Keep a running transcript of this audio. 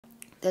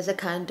there's a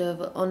kind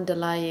of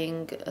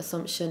underlying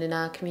assumption in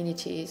our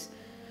communities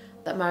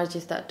that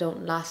marriages that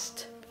don't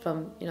last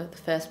from, the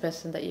first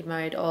person that you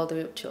married all the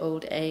way up to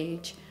old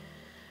age,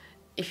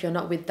 if you're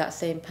not with that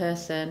same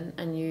person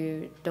and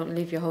you don't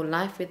live your whole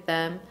life with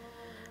them,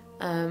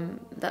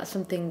 that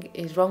something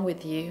is wrong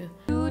with you.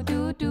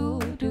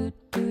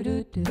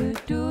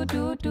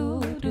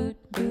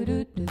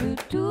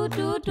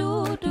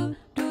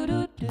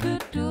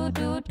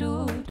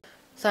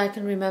 So I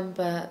can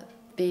remember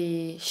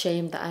the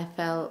shame that I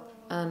felt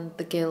and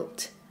the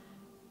guilt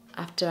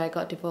after I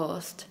got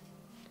divorced.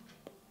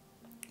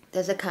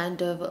 There's a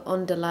kind of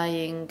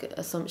underlying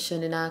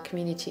assumption in our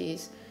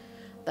communities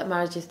that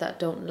marriages that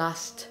don't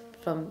last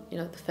from,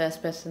 the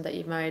first person that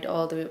you married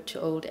all the way up to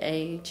old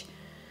age,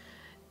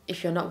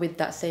 if you're not with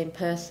that same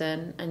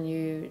person and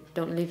you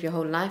don't live your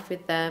whole life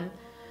with them,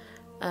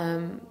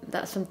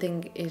 that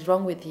something is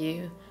wrong with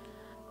you.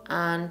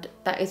 And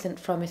that isn't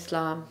from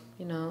Islam.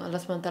 Allah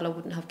subhanahu wa ta'ala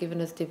wouldn't have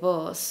given us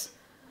divorce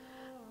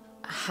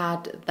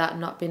had that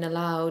not been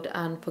allowed,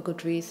 and for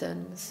good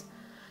reasons.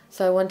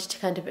 So I wanted to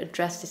kind of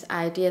address this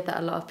idea that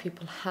a lot of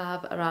people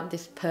have around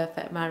this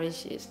perfect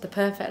marriage. It's the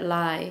perfect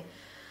lie,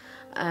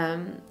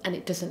 and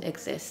it doesn't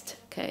exist,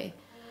 okay?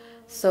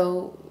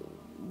 So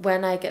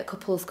when I get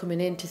couples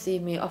coming in to see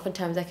me,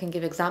 oftentimes I can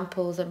give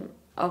examples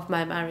of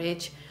my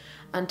marriage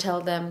and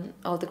tell them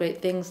all the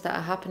great things that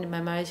are happening in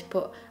my marriage,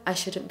 but I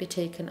shouldn't be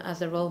taken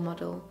as a role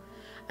model.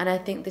 And I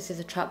think this is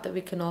a trap that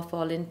we can all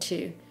fall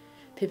into.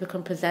 People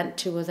can present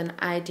to us an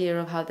idea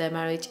of how their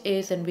marriage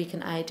is, and we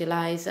can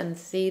idealise and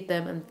see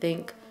them and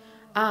think,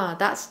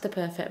 that's the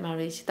perfect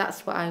marriage,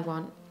 that's what I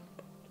want.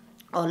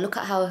 Or look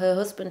at how her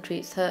husband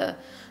treats her,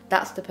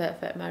 that's the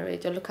perfect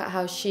marriage. Or look at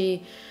how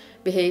she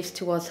behaves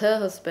towards her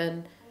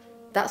husband,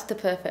 that's the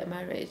perfect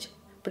marriage.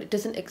 But it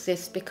doesn't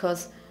exist,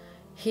 because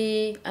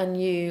he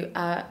and you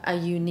are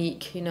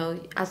unique.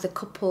 As a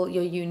couple,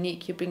 you're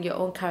unique, you bring your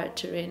own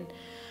character in.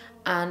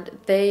 And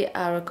they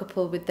are a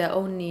couple with their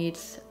own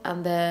needs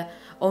and their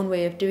own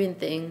way of doing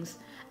things.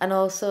 And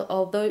also,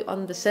 although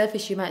on the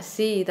surface you might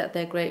see that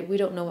they're great, we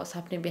don't know what's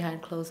happening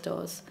behind closed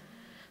doors.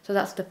 So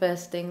that's the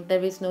first thing.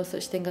 There is no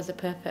such thing as a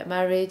perfect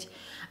marriage,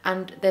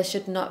 and there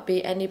should not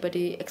be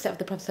anybody except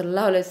the Prophet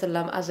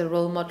ﷺ as a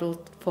role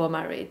model for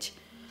marriage.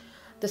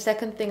 The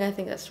second thing I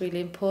think that's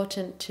really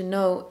important to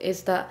know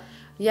is that,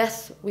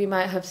 yes, we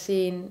might have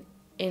seen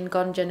in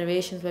gone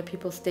generations where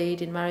people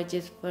stayed in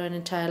marriages for an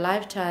entire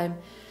lifetime,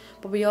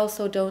 but we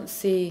also don't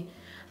see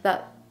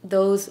that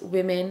those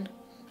women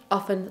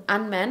often,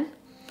 and men,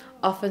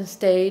 often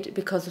stayed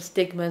because of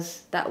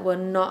stigmas that were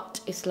not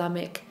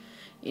Islamic.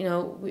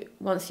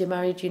 Once you're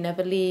married, you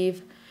never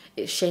leave.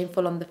 It's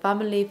shameful on the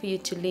family for you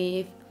to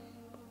leave.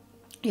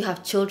 You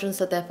have children,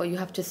 so therefore you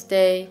have to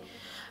stay.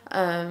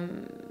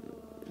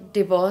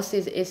 Divorce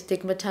is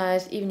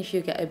stigmatized, even if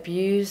you get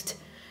abused.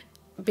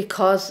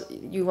 Because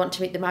you want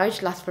to make the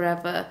marriage last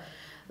forever,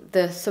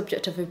 the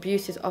subject of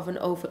abuse is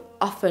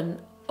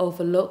often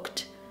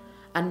overlooked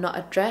and not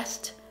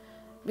addressed,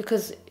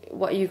 because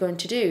what are you going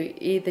to do?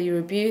 Either you're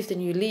abused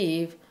and you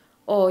leave,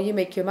 or you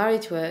make your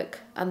marriage work,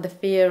 and the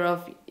fear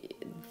of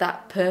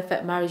that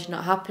perfect marriage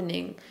not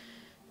happening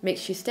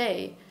makes you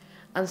stay.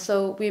 And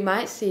so we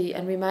might see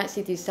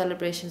these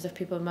celebrations of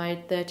people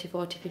married 30,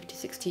 40, 50,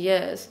 60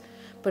 years,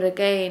 but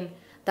again,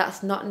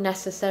 that's not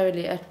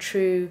necessarily a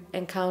true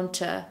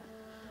encounter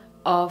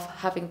of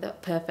having the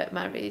perfect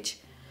marriage.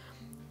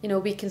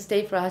 We can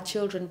stay for our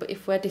children, but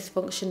if we're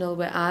dysfunctional,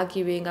 we're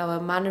arguing, our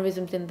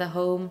mannerisms in the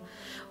home,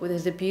 or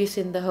there's abuse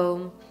in the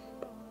home,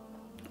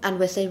 and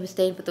we're saying we're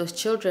staying for those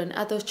children,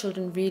 are those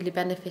children really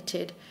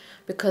benefited?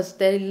 Because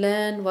they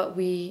learn what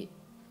we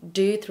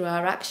do through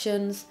our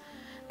actions.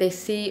 They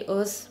see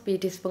us be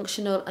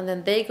dysfunctional, and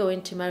then they go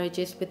into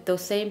marriages with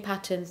those same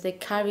patterns. They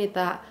carry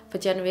that for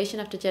generation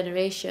after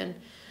generation.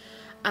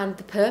 And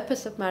the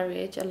purpose of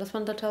marriage, Allah subhanahu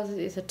wa ta'ala tells us,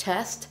 is a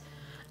test,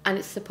 and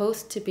it's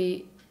supposed to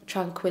be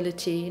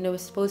tranquility. We're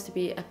supposed to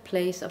be a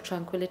place of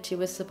tranquility.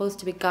 We're supposed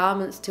to be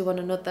garments to one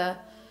another.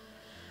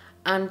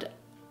 And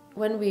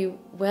when we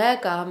wear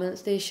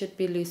garments, they should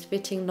be loose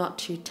fitting, not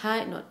too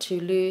tight, not too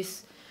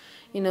loose.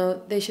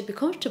 They should be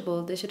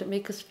comfortable. They shouldn't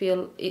make us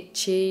feel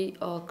itchy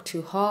or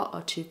too hot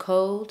or too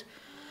cold.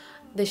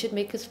 They should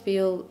make us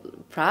feel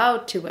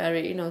proud to wear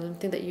it,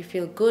 something that you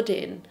feel good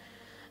in.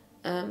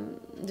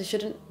 There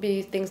shouldn't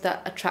be things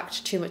that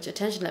attract too much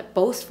attention, like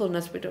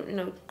boastfulness.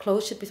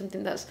 Clothes should be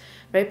something that's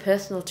very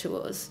personal to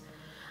us.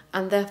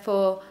 And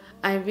therefore,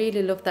 I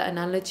really love that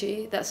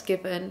analogy that's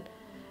given.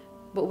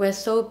 But we're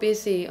so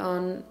busy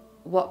on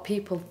what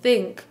people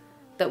think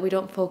that we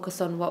don't focus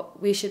on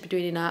what we should be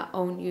doing in our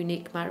own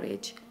unique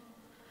marriage.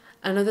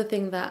 Another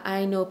thing that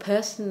I know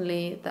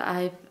personally that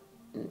I've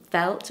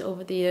felt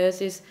over the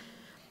years is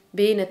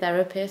being a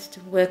therapist,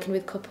 working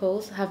with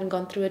couples, having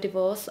gone through a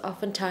divorce.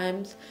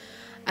 Oftentimes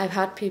I've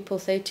had people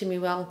say to me,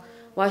 well,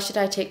 why should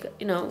I take,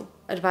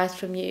 advice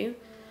from you?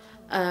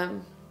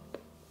 In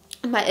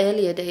my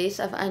earlier days,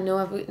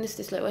 I've witnessed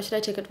this, like, why should I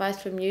take advice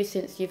from you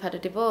since you've had a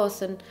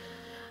divorce? And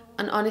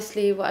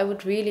honestly, what I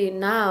would really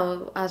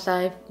now, as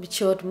I've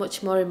matured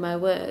much more in my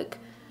work,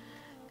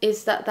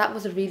 is that that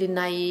was a really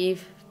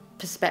naive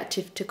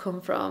perspective to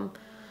come from,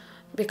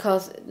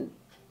 because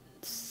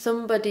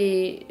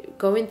somebody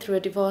going through a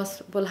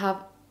divorce will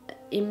have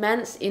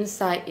immense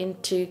insight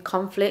into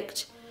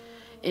conflict,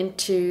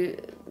 into,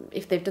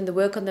 if they've done the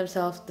work on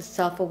themselves, the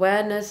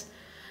self-awareness.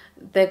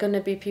 They're going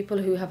to be people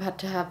who have had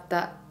to have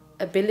that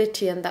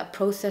ability and that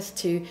process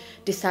to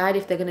decide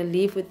if they're going to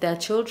leave with their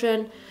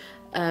children,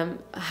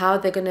 how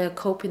they're going to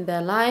cope in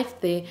their life,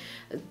 the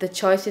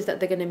choices that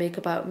they're going to make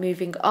about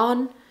moving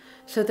on.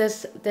 So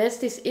there's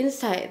this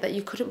insight that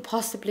you couldn't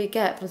possibly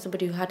get from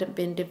somebody who hadn't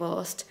been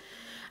divorced.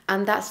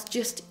 And that's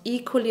just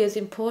equally as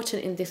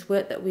important in this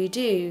work that we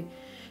do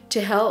to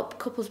help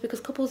couples,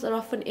 because couples are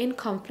often in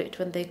conflict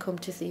when they come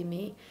to see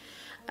me.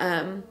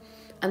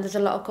 And there's a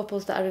lot of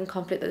couples that are in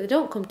conflict that they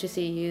don't come to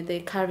see you. They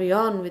carry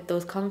on with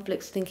those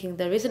conflicts thinking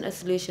there isn't a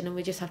solution and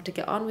we just have to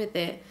get on with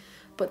it.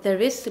 But there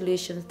is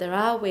solutions, there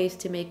are ways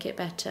to make it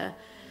better.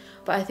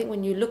 But I think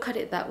when you look at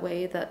it that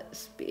way,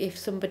 that if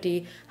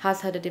somebody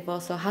has had a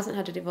divorce or hasn't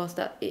had a divorce,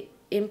 that it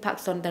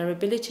impacts on their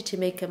ability to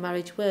make a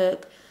marriage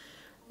work,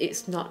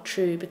 it's not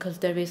true, because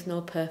there is no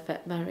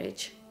perfect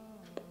marriage.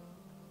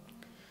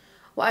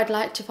 What I'd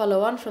like to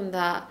follow on from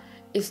that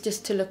is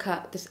just to look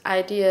at this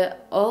idea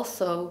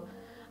also.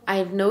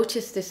 I've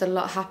noticed this a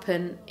lot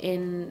happen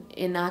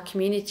in our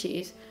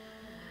communities,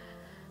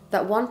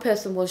 that one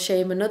person will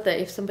shame another.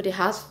 If somebody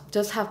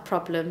does have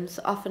problems,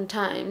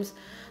 oftentimes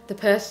the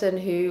person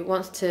who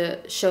wants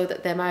to show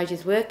that their marriage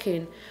is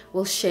working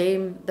will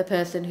shame the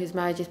person whose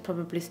marriage is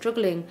probably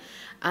struggling.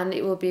 And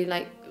it will be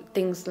like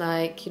things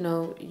like,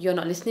 you're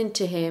not listening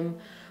to him,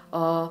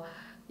 or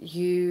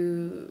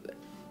you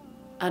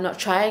are not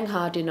trying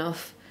hard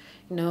enough,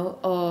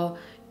 or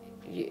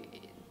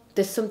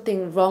there's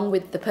something wrong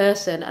with the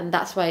person and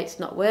that's why it's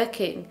not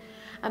working.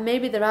 And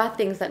maybe there are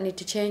things that need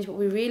to change, but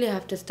we really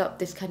have to stop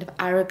this kind of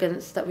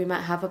arrogance that we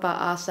might have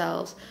about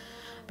ourselves.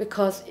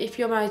 Because if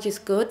your marriage is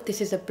good,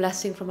 this is a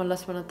blessing from Allah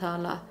subhanahu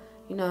wa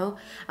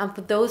ta'ala, And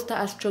for those that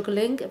are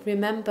struggling,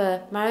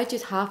 remember, marriage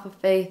is half of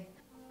faith.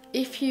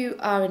 If you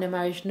are in a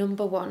marriage,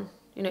 number one,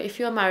 if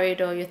you're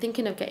married or you're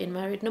thinking of getting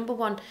married, number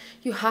one,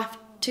 you have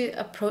to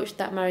approach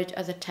that marriage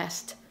as a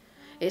test.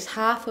 It's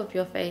half of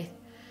your faith.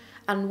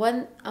 And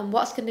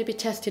what's going to be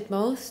tested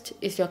most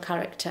is your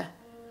character,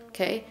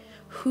 okay?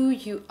 Who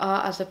you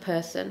are as a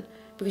person,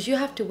 because you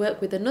have to work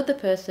with another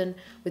person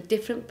with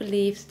different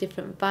beliefs,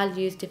 different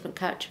values, different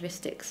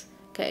characteristics,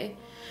 okay?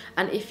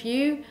 And if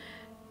you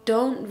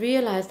don't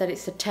realize that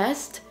it's a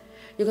test,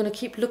 you're going to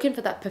keep looking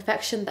for that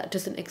perfection that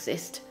doesn't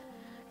exist,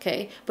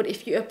 okay? But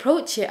if you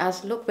approach it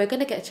as, look, we're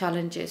going to get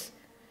challenges.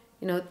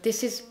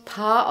 This is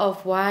part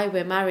of why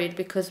we're married,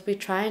 because we're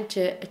trying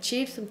to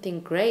achieve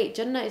something great.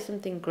 Jannah is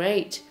something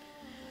great.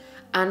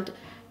 And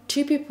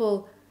two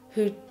people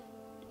who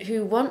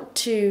want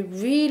to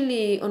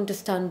really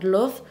understand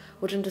love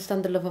would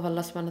understand the love of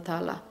Allah subhanahu wa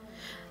ta'ala.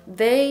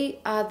 They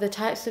are the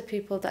types of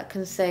people that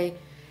can say,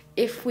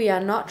 if we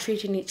are not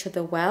treating each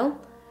other well,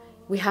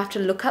 we have to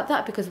look at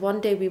that, because one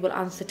day we will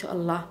answer to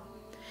Allah.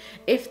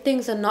 If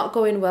things are not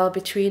going well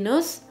between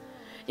us,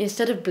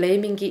 instead of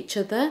blaming each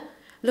other,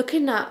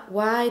 looking at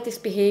why this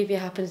behaviour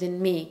happens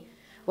in me,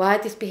 why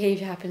this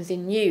behaviour happens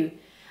in you,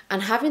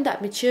 and having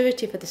that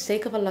maturity for the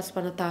sake of Allah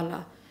subhanahu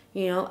wa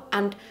ta'ala,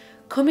 and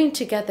coming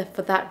together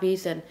for that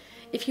reason.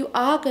 If you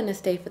are going to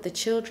stay for the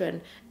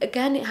children,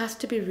 again, it has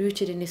to be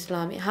rooted in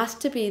Islam. It has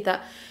to be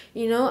that,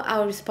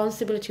 our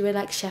responsibility, we're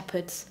like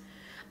shepherds,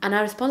 and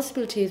our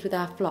responsibility is with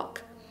our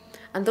flock.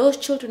 And those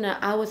children are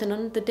ours, and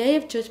on the day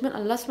of judgment,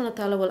 Allah subhanahu wa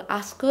ta'ala will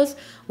ask us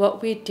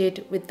what we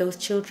did with those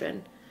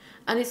children.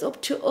 And it's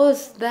up to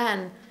us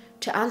then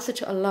to answer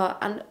to Allah.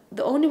 And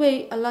the only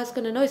way Allah is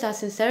going to know is our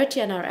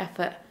sincerity and our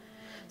effort.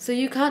 So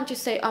you can't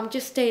just say, I'm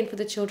just staying for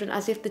the children,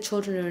 as if the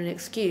children are an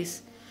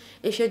excuse.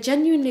 If you're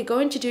genuinely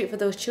going to do it for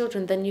those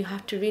children, then you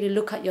have to really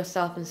look at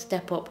yourself and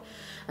step up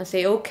and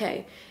say,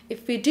 okay,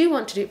 if we do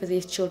want to do it for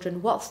these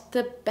children, what's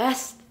the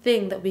best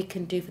thing that we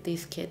can do for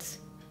these kids?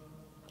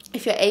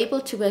 If you're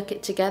able to work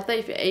it together,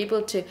 if you're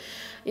able to,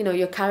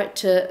 your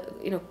character,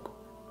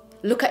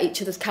 look at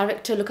each other's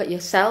character, look at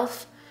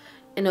yourself,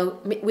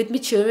 with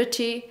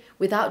maturity,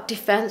 without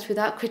defense,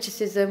 without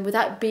criticism,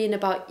 without being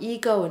about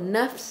ego and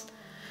nafs,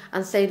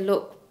 and say,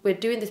 look, we're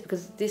doing this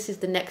because this is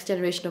the next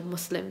generation of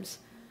Muslims.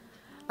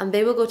 And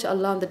they will go to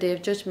Allah on the Day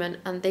of Judgment,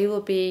 and they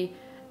will be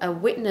a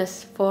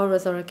witness for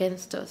us or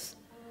against us.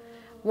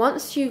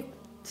 Once you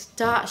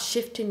start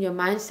shifting your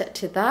mindset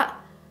to that,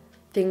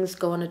 things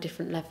go on a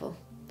different level.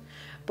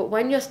 But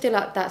when you're still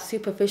at that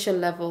superficial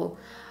level,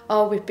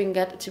 we've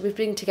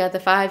been together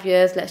 5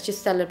 years, let's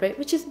just celebrate,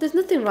 there's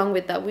nothing wrong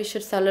with that. We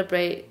should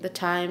celebrate the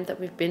time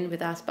that we've been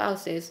with our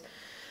spouses.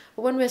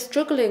 But when we're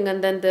struggling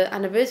and then the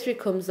anniversary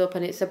comes up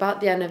and it's about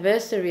the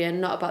anniversary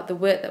and not about the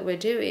work that we're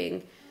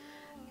doing,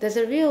 there's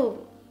a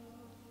real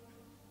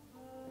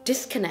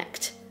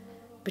disconnect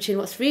between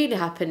what's really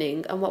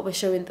happening and what we're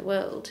showing the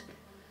world.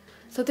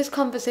 So this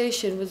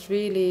conversation was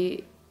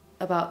really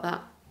about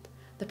that.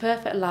 The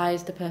perfect lie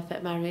is the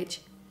perfect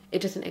marriage.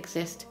 It doesn't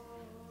exist.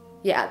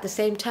 Yet at the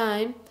same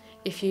time,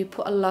 if you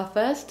put Allah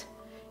first,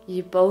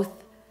 You both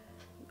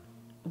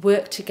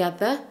work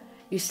together.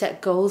 You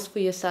set goals for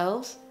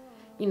yourselves.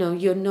 You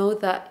know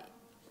that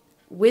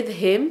with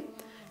him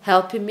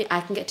helping me,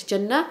 I can get to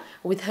Jannah.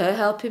 With her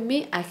helping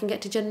me, I can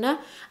get to Jannah.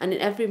 And in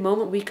every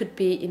moment we could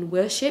be in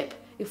worship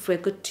if we're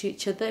good to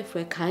each other, if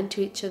we're kind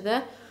to each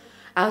other.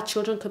 Our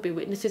children could be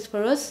witnesses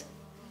for us,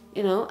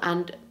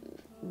 and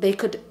they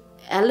could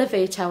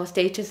elevate our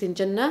status in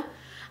Jannah.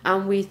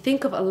 And we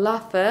think of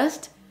Allah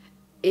first,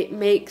 it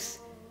makes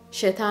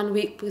shaitan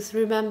weak. Because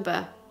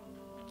remember,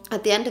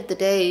 at the end of the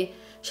day,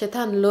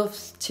 shaitan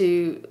loves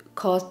to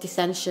cause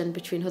dissension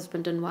between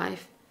husband and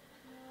wife.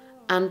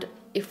 And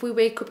if we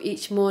wake up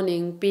each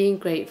morning being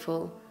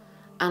grateful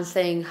and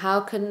saying,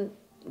 how can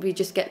we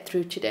just get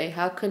through today?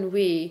 How can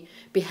we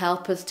be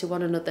helpers to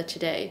one another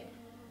today?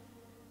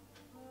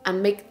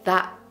 And make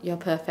that your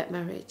perfect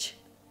marriage.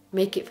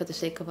 Make it for the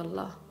sake of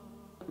Allah.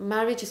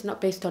 Marriage is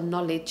not based on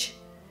knowledge.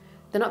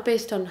 They're not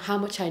based on how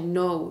much I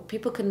know.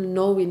 People can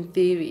know in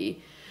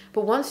theory,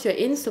 but once you're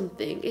in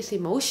something, it's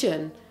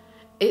emotion,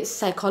 it's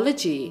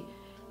psychology,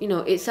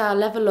 it's our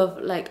level of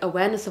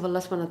awareness of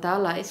Allah subhanahu wa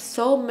ta'ala. It's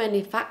so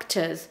many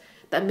factors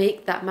that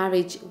make that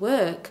marriage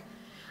work.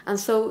 And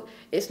so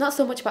it's not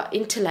so much about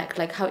intellect,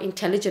 like how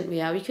intelligent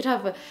we are. We could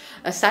have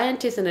a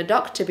scientist and a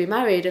doctor be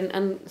married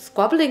and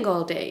squabbling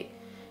all day.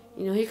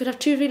 You could have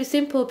two really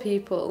simple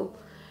people,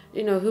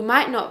 who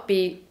might not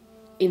be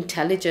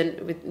intelligent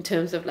in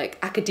terms of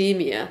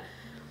academia,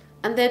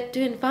 and they're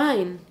doing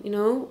fine,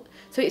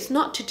 So it's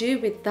not to do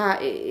with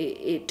that.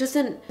 It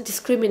doesn't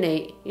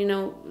discriminate,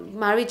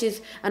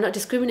 Marriages are not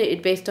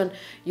discriminated based on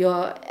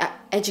your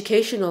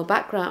educational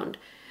background.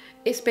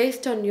 It's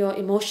based on your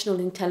emotional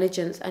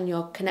intelligence and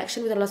your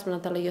connection with Allah subhanahu wa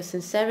ta'ala, your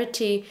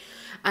sincerity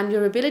and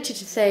your ability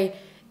to say,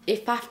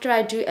 if after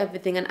I do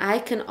everything, and I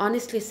can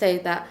honestly say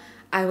that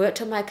I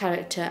worked on my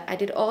character, I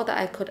did all that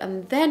I could,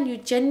 and then you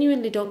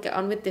genuinely don't get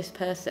on with this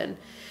person,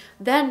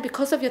 then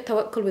because of your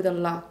tawakkul with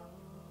Allah,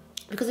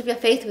 because of your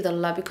faith with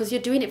Allah, because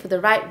you're doing it for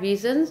the right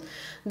reasons,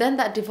 then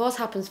that divorce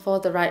happens for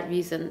the right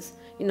reasons.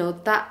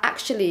 That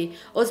actually,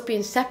 us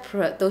being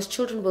separate, those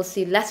children will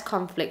see less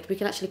conflict. We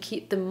can actually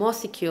keep them more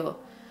secure,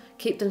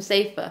 keep them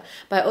safer.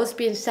 By us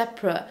being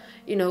separate,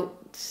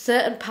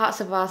 certain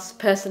parts of our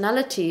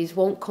personalities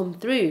won't come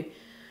through.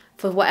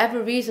 For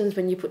whatever reasons,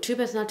 when you put two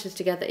personalities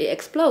together, it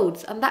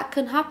explodes, and that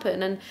can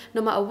happen. And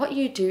no matter what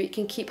you do, it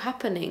can keep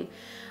happening.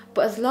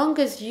 But as long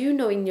as you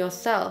know in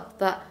yourself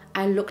that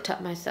I looked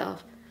at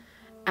myself,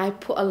 I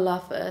put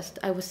Allah first,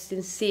 I was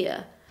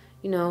sincere,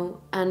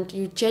 and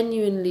you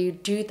genuinely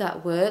do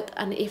that work,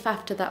 and if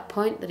after that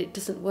point that it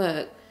doesn't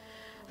work,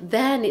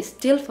 then it's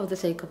still for the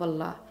sake of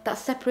Allah. That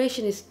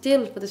separation is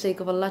still for the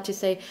sake of Allah, to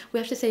say, we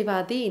have to save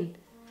our deen.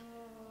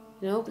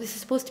 This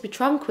is supposed to be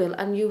tranquil,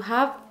 and you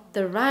have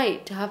the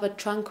right to have a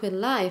tranquil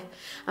life,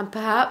 and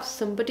perhaps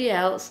somebody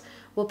else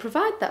will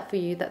provide that for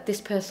you that this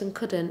person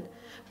couldn't,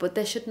 but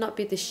there should not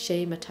be this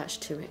shame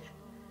attached to it.